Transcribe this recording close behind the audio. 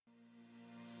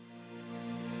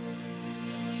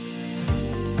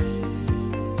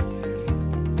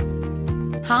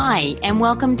Hi, and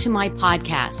welcome to my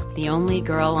podcast, The Only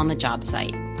Girl on the Job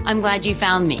Site. I'm glad you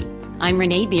found me. I'm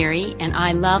Renee Beery, and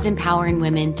I love empowering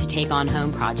women to take on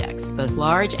home projects, both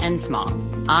large and small.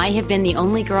 I have been the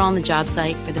only girl on the job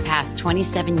site for the past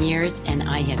 27 years, and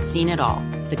I have seen it all.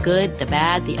 The good, the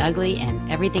bad, the ugly, and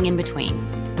everything in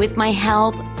between. With my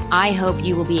help, I hope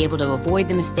you will be able to avoid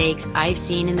the mistakes I've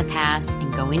seen in the past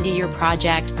and go into your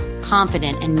project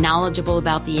confident and knowledgeable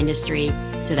about the industry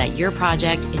so that your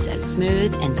project is as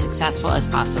smooth and successful as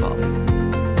possible.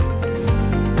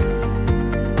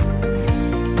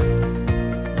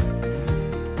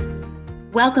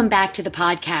 Welcome back to the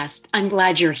podcast. I'm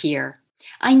glad you're here.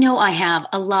 I know I have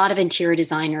a lot of interior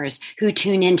designers who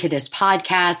tune into this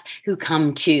podcast, who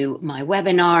come to my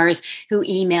webinars, who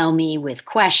email me with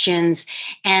questions.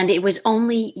 And it was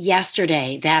only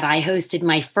yesterday that I hosted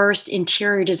my first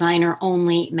interior designer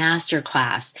only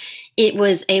masterclass. It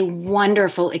was a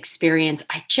wonderful experience.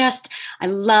 I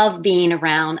love being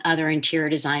around other interior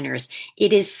designers.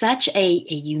 It is such a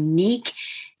unique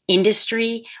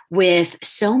industry with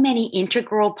so many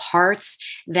integral parts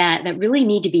that really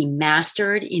need to be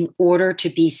mastered in order to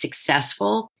be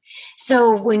successful.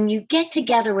 So when you get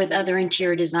together with other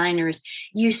interior designers,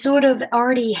 you sort of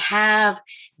already have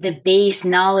the base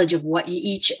knowledge of what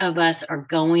each of us are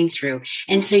going through.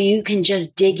 And so you can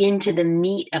just dig into the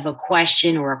meat of a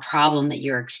question or a problem that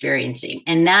you're experiencing.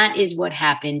 And that is what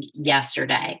happened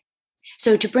yesterday.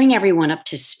 So to bring everyone up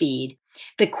to speed,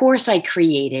 the course I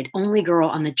created, Only Girl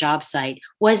on the Job Site,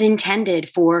 was intended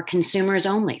for consumers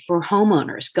only, for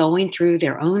homeowners going through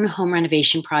their own home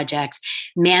renovation projects,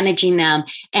 managing them,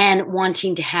 and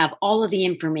wanting to have all of the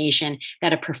information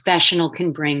that a professional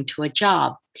can bring to a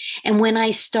job. And when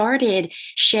I started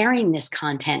sharing this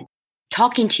content,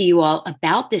 talking to you all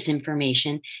about this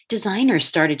information, designers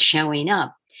started showing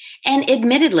up. And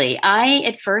admittedly, I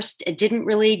at first didn't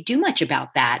really do much about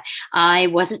that. I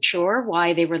wasn't sure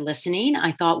why they were listening.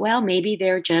 I thought, well, maybe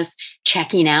they're just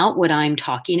checking out what I'm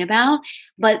talking about.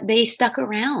 But they stuck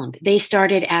around. They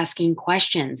started asking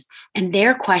questions, and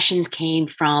their questions came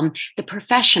from the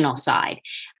professional side.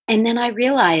 And then I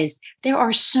realized there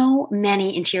are so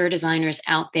many interior designers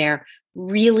out there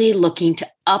really looking to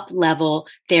up-level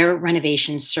their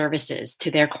renovation services to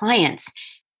their clients.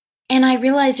 And I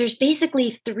realized there's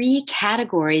basically three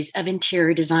categories of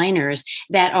interior designers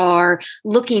that are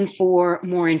looking for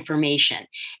more information.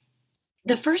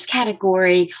 The first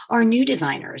category are new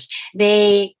designers.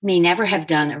 They may never have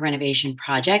done a renovation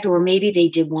project, or maybe they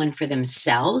did one for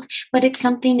themselves, but it's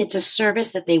a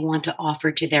service that they want to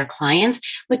offer to their clients,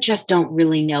 but just don't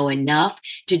really know enough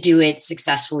to do it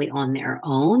successfully on their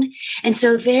own. And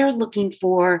so they're looking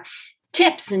for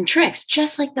tips and tricks,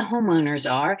 just like the homeowners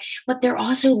are, but they're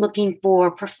also looking for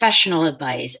professional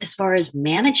advice as far as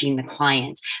managing the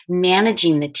clients,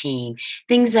 managing the team,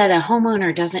 things that a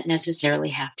homeowner doesn't necessarily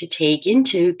have to take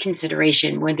into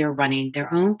consideration when they're running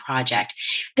their own project.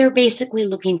 They're basically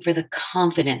looking for the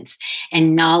confidence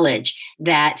and knowledge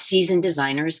that seasoned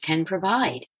designers can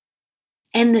provide.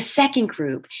 And the second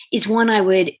group is one I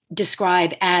would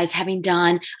describe as having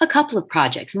done a couple of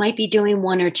projects, might be doing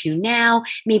one or two now,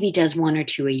 maybe does one or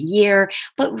two a year,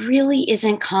 but really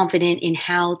isn't confident in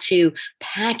how to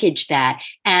package that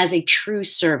as a true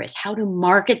service, how to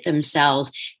market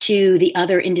themselves to the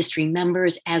other industry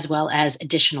members as well as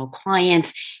additional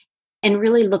clients, and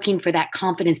really looking for that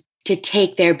confidence to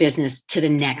take their business to the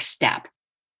next step.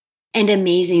 And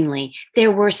amazingly,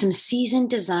 there were some seasoned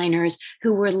designers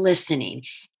who were listening.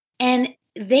 And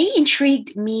they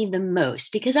intrigued me the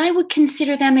most because I would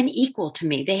consider them an equal to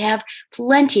me. They have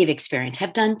plenty of experience,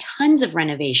 have done tons of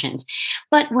renovations.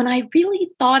 But when I really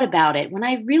thought about it, when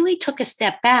I really took a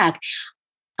step back,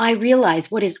 I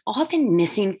realized what is often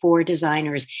missing for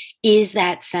designers is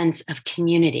that sense of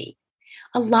community.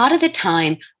 A lot of the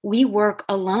time, we work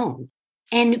alone.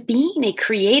 And being a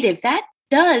creative, that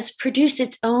does produce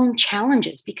its own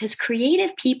challenges because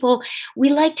creative people, we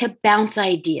like to bounce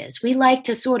ideas. We like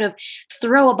to sort of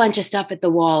throw a bunch of stuff at the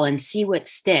wall and see what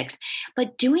sticks.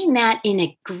 But doing that in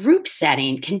a group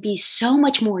setting can be so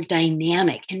much more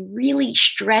dynamic and really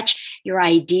stretch your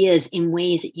ideas in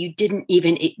ways that you didn't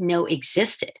even know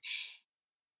existed.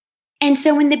 And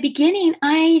so in the beginning,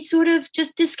 I sort of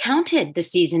just discounted the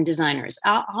seasoned designers.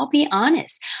 I'll be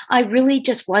honest. I really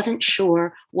just wasn't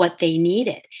sure what they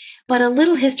needed. But a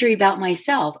little history about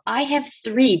myself. I have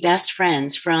three best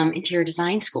friends from interior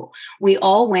design school. We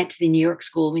all went to the New York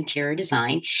School of Interior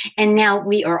Design, and now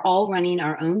we are all running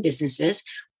our own businesses.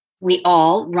 We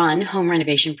all run home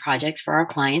renovation projects for our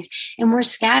clients, and we're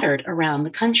scattered around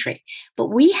the country. But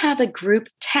we have a group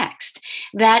text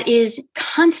that is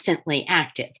constantly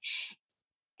active.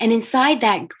 And inside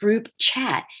that group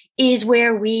chat is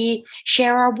where we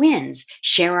share our wins,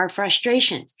 share our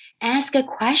frustrations, ask a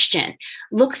question,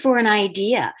 look for an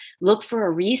idea, look for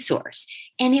a resource.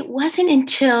 And it wasn't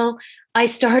until I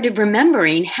started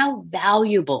remembering how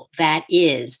valuable that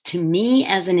is to me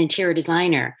as an interior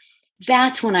designer.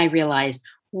 That's when I realized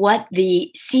what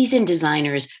the seasoned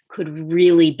designers could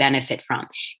really benefit from.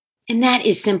 And that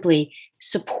is simply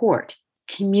support,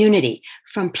 community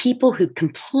from people who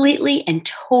completely and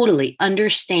totally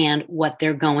understand what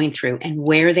they're going through and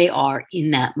where they are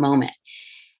in that moment.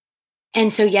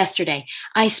 And so yesterday,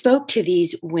 I spoke to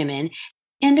these women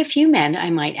and a few men, I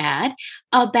might add,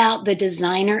 about the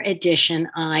designer edition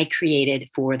I created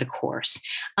for the course.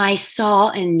 I saw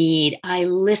a need, I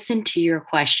listened to your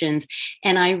questions,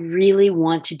 and I really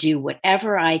want to do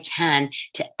whatever I can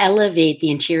to elevate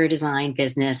the interior design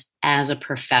business as a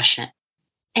profession.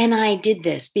 And I did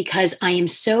this because I am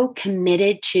so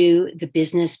committed to the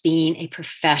business being a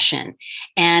profession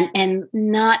and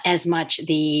not as much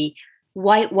the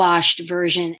whitewashed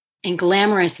version and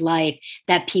glamorous life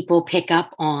that people pick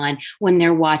up on when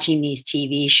they're watching these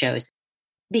TV shows.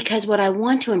 Because what I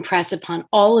want to impress upon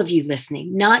all of you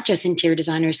listening, not just interior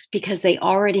designers, because they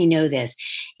already know this,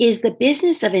 is the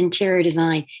business of interior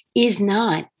design is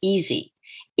not easy.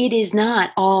 It is not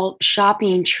all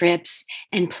shopping trips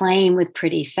and playing with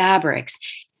pretty fabrics.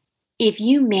 If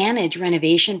you manage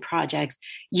renovation projects,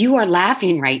 you are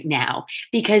laughing right now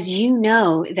because you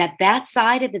know that that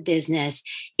side of the business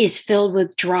is filled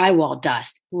with drywall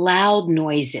dust, loud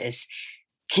noises,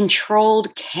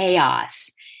 controlled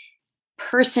chaos,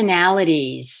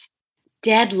 personalities,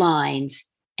 deadlines,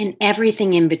 and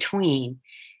everything in between.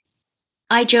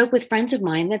 I joke with friends of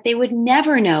mine that they would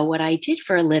never know what I did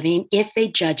for a living if they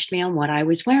judged me on what I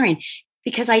was wearing,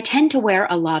 because I tend to wear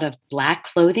a lot of black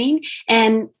clothing.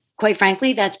 And quite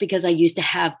frankly, that's because I used to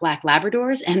have black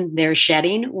Labradors and their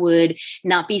shedding would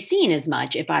not be seen as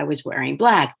much if I was wearing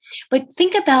black. But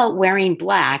think about wearing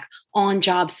black on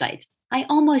job sites. I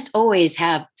almost always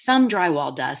have some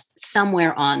drywall dust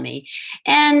somewhere on me.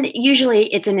 And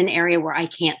usually it's in an area where I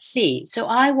can't see. So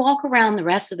I walk around the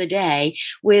rest of the day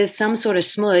with some sort of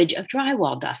smudge of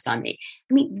drywall dust on me.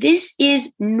 I mean, this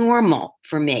is normal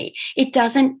for me. It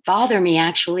doesn't bother me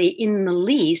actually in the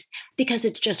least because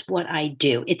it's just what I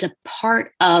do. It's a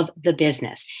part of the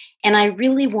business. And I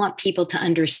really want people to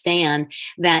understand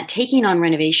that taking on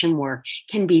renovation work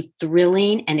can be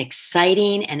thrilling and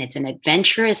exciting, and it's an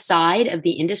adventurous side of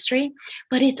the industry,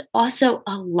 but it's also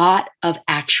a lot of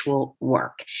actual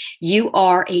work. You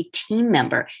are a team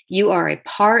member, you are a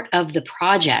part of the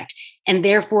project, and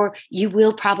therefore you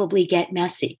will probably get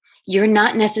messy. You're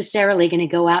not necessarily going to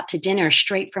go out to dinner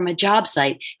straight from a job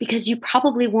site because you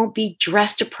probably won't be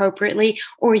dressed appropriately,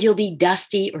 or you'll be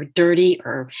dusty or dirty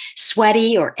or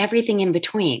sweaty or everything in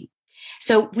between.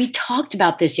 So we talked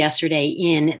about this yesterday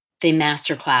in the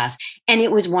masterclass, and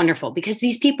it was wonderful because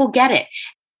these people get it.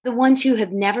 The ones who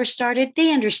have never started,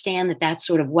 they understand that that's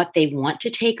sort of what they want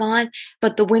to take on.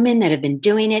 But the women that have been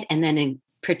doing it, and then in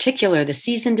particular, the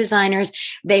seasoned designers,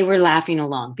 they were laughing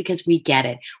along because we get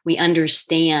it. We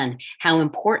understand how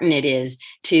important it is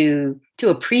to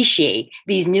appreciate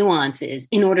these nuances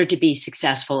in order to be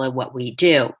successful at what we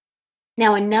do.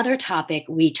 Now, another topic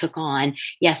we took on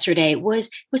yesterday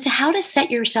was how to set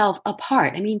yourself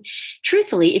apart. I mean,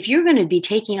 truthfully, if you're going to be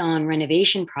taking on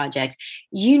renovation projects,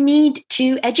 you need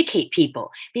to educate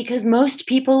people because most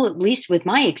people, at least with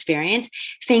my experience,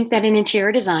 think that an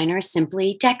interior designer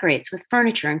simply decorates with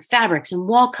furniture and fabrics and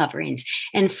wall coverings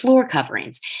and floor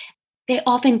coverings. They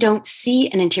often don't see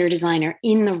an interior designer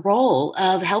in the role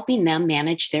of helping them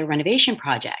manage their renovation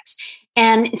projects.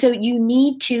 And so you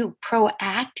need to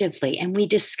proactively, and we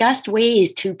discussed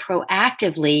ways to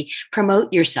proactively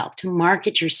promote yourself, to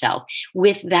market yourself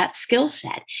with that skill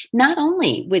set, not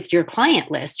only with your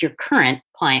client list, your current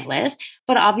client list,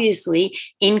 but obviously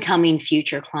incoming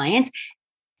future clients,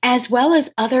 as well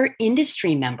as other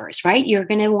industry members, right? You're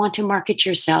going to want to market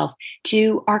yourself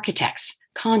to architects,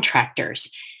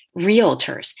 contractors,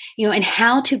 realtors, and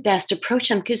how to best approach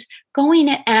them, because going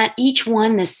at each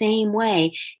one the same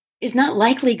way is not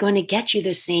likely going to get you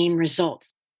the same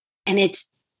results. And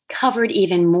it's covered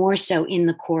even more so in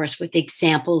the course with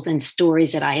examples and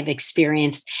stories that I have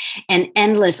experienced and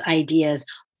endless ideas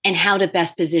and how to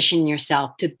best position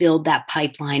yourself to build that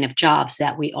pipeline of jobs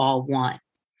that we all want.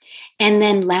 And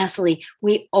then lastly,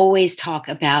 we always talk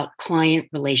about client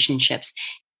relationships.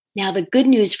 Now, the good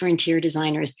news for interior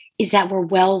designers is that we're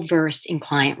well versed in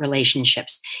client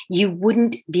relationships. You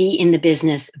wouldn't be in the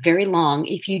business very long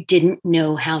if you didn't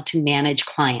know how to manage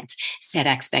clients, set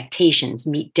expectations,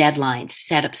 meet deadlines,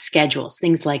 set up schedules,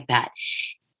 things like that.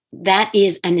 that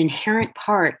is an inherent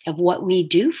part of what we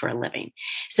do for a living.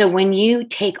 So when you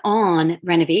take on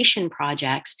renovation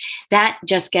projects, that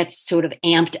just gets sort of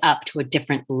amped up to a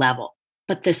different level.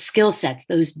 But the skill sets,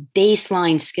 those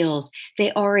baseline skills,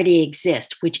 they already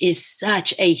exist, which is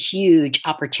such a huge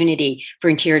opportunity for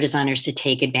interior designers to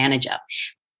take advantage of.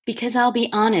 Because I'll be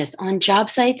honest, on job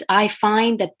sites, I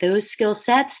find that those skill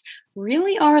sets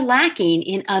really are lacking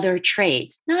in other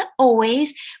trades. Not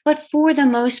always, but for the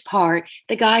most part,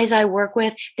 the guys I work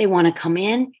with, they want to come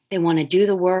in, they want to do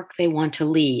the work, they want to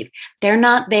leave. They're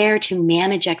not there to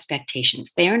manage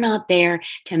expectations. They're not there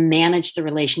to manage the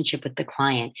relationship with the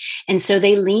client. And so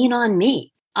they lean on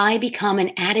me. I become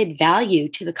an added value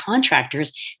to the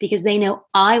contractors because they know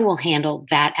I will handle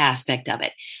that aspect of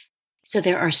it. So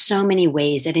there are so many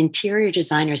ways that interior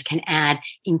designers can add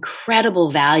incredible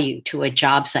value to a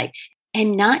job site,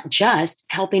 and not just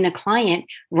helping a client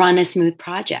run a smooth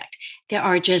project. There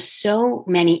are just so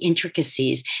many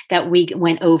intricacies that we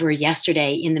went over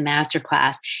yesterday in the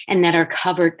masterclass and that are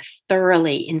covered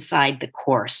thoroughly inside the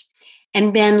course.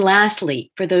 And then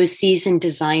lastly, for those seasoned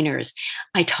designers,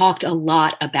 I talked a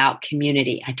lot about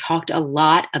community. I talked a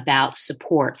lot about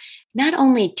support, not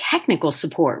only technical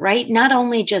support, right? Not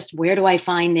only just where do I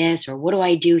find this or what do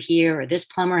I do here or this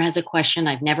plumber has a question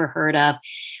I've never heard of,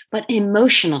 but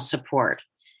emotional support.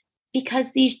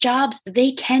 Because these jobs,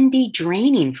 they can be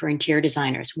draining for interior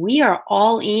designers. We are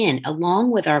all in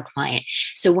along with our client.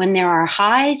 So when there are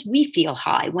highs, we feel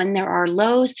high. When there are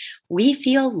lows, we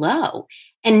feel low.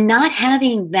 And not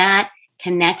having that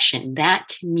connection,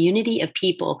 that community of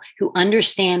people who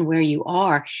understand where you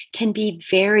are can be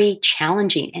very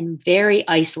challenging and very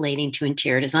isolating to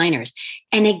interior designers.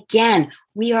 And again,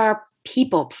 we are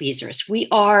people pleasers. We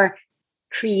are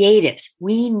creatives.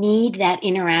 We need that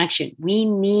interaction. We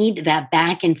need that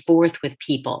back and forth with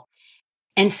people.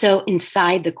 And so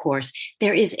inside the course,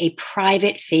 there is a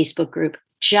private Facebook group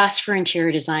just for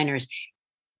interior designers.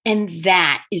 And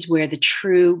that is where the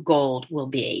true gold will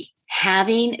be.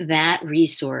 Having that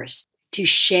resource to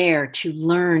share, to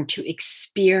learn, to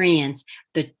experience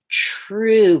the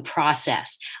true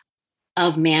process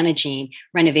of managing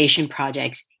renovation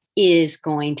projects is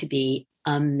going to be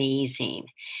amazing.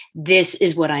 This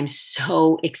is what I'm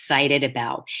so excited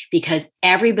about because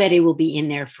everybody will be in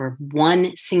there for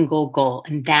one single goal,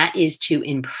 and that is to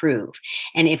improve.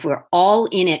 And if we're all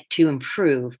in it to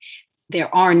improve,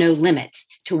 there are no limits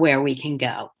to where we can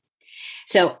go.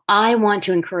 So I want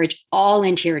to encourage all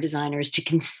interior designers to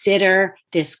consider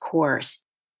this course.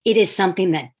 It is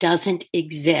something that doesn't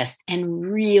exist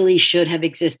and really should have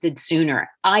existed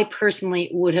sooner. I personally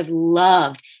would have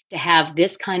loved to have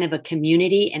this kind of a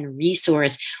community and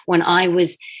resource when I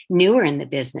was newer in the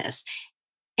business.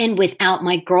 And without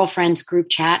my girlfriend's group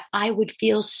chat, I would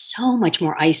feel so much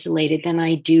more isolated than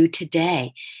I do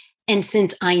today. And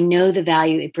since I know the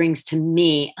value it brings to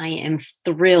me, I am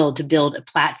thrilled to build a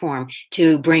platform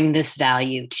to bring this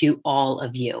value to all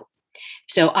of you.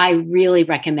 So I really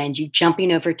recommend you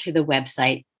jumping over to the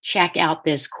website, check out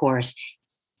this course,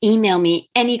 email me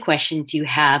any questions you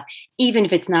have, even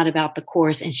if it's not about the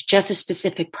course, it's just a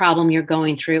specific problem you're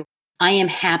going through. I am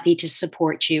happy to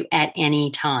support you at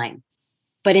any time.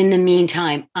 But in the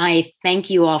meantime, I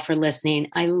thank you all for listening.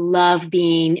 I love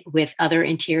being with other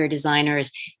interior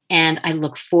designers, and I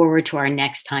look forward to our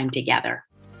next time together.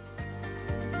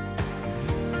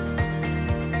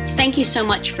 Thank you so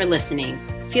much for listening.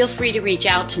 Feel free to reach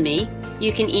out to me.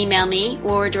 You can email me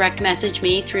or direct message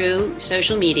me through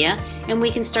social media, and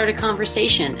we can start a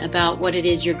conversation about what it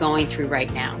is you're going through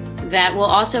right now. That will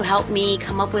also help me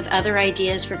come up with other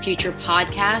ideas for future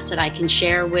podcasts that I can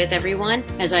share with everyone,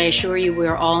 as I assure you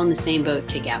we're all in the same boat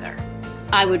together.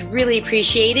 I would really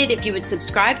appreciate it if you would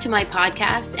subscribe to my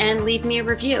podcast and leave me a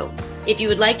review. If you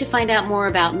would like to find out more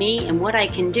about me and what I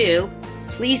can do,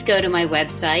 please go to my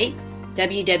website,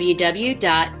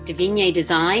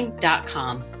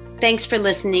 www.devignedesign.com. Thanks for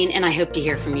listening, and I hope to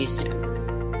hear from you soon.